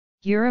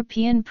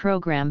European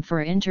Programme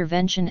for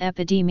Intervention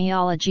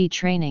Epidemiology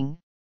Training,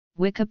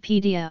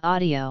 Wikipedia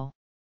audio.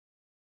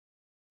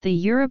 The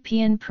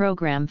European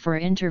Programme for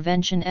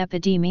Intervention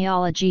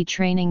Epidemiology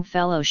Training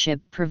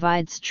Fellowship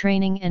provides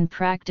training and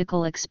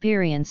practical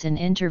experience in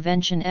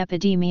intervention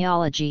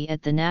epidemiology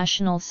at the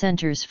National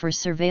Centres for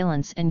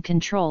Surveillance and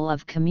Control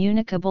of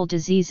Communicable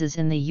Diseases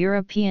in the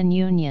European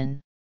Union.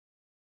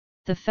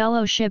 The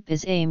fellowship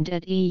is aimed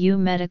at EU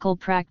medical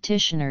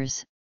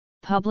practitioners,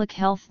 public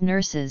health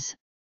nurses,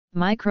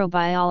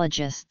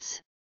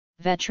 microbiologists,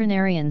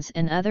 veterinarians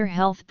and other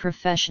health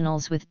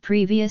professionals with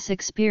previous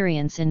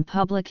experience in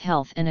public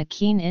health and a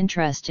keen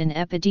interest in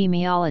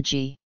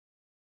epidemiology.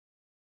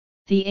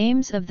 The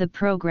aims of the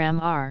program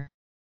are: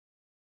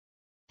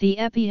 the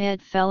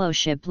EpiEd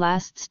Fellowship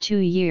lasts 2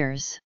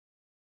 years.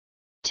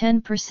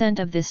 10%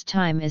 of this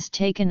time is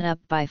taken up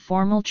by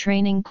formal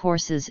training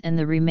courses and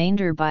the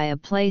remainder by a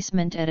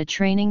placement at a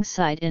training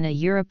site in a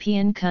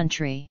European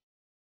country.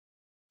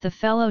 The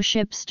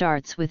fellowship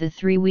starts with a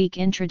 3-week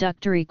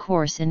introductory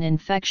course in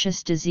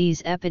infectious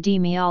disease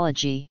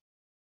epidemiology.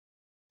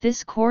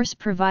 This course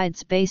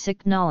provides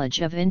basic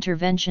knowledge of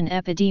intervention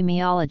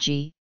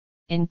epidemiology,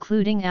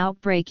 including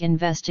outbreak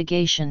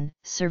investigation,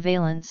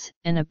 surveillance,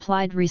 and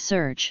applied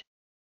research.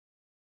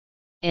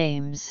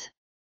 Aims: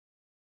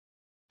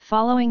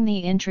 following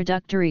the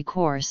introductory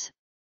course,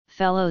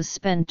 fellows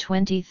spend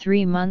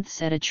 23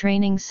 months at a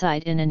training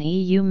site in an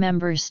EU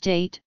member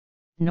state,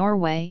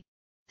 Norway,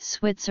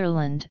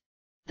 Switzerland,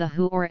 the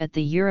WHO or at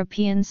the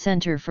European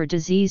Centre for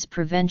Disease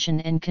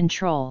Prevention and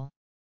Control.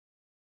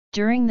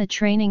 During the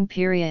training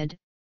period,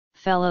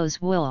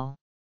 fellows will,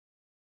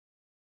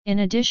 in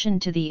addition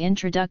to the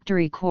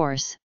introductory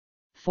course,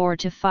 4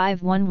 to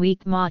 5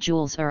 one-week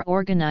modules are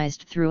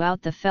organized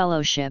throughout the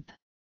fellowship.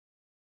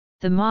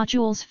 The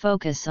modules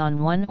focus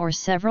on one or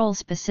several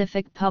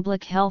specific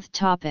public health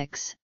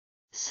topics,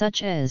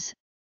 such as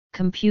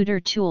computer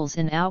tools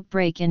in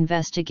outbreak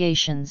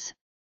investigations,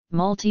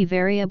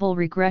 multivariable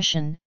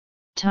regression,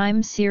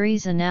 time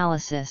series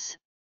analysis,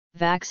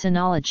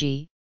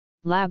 vaccinology,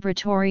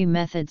 laboratory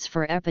methods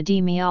for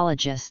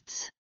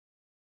epidemiologists.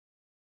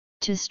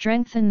 To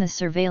strengthen the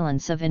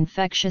surveillance of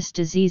infectious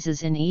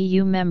diseases in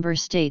EU member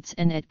states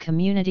and at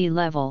community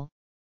level,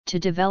 to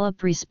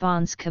develop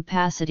response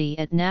capacity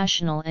at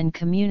national and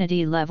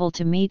community level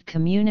to meet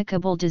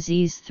communicable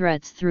disease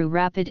threats through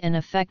rapid and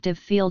effective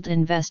field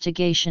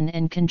investigation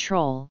and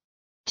control,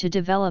 to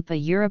develop a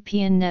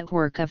European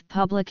network of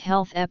public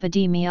health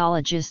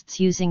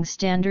epidemiologists using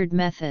standard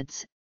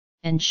methods,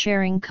 and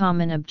sharing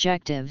common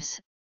objectives,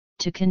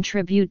 to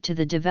contribute to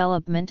the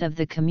development of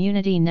the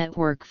community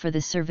network for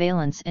the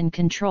surveillance and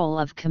control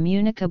of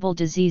communicable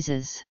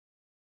diseases.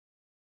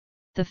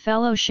 The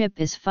fellowship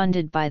is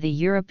funded by the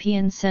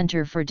European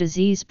Centre for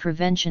Disease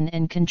Prevention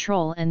and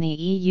Control and the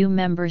EU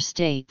member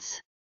states.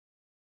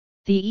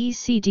 The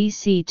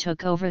ECDC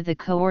took over the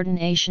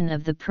coordination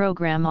of the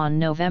program on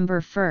November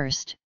 1,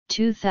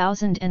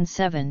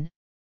 2007,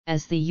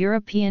 as the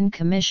European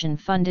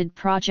Commission-funded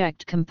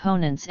project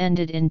components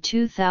ended in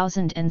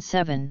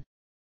 2007.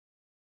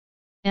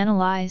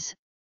 Analyze,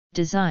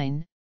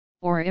 design,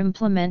 or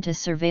implement a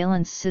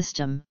surveillance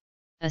system,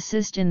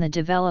 assist in the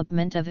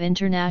development of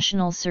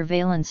international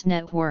surveillance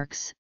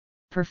networks,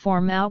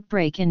 perform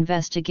outbreak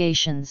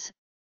investigations,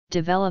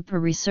 develop a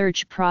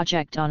research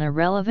project on a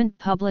relevant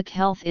public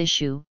health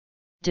issue,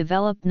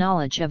 develop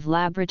knowledge of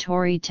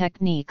laboratory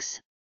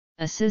techniques,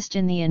 assist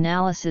in the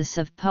analysis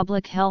of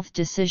public health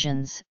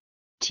decisions,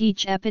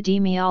 teach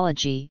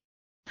epidemiology,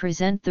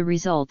 present the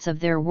results of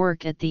their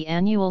work at the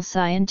annual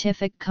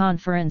scientific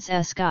conference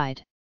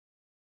ESCIDE.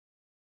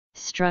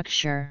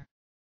 Structure.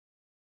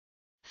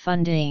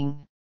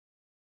 Funding.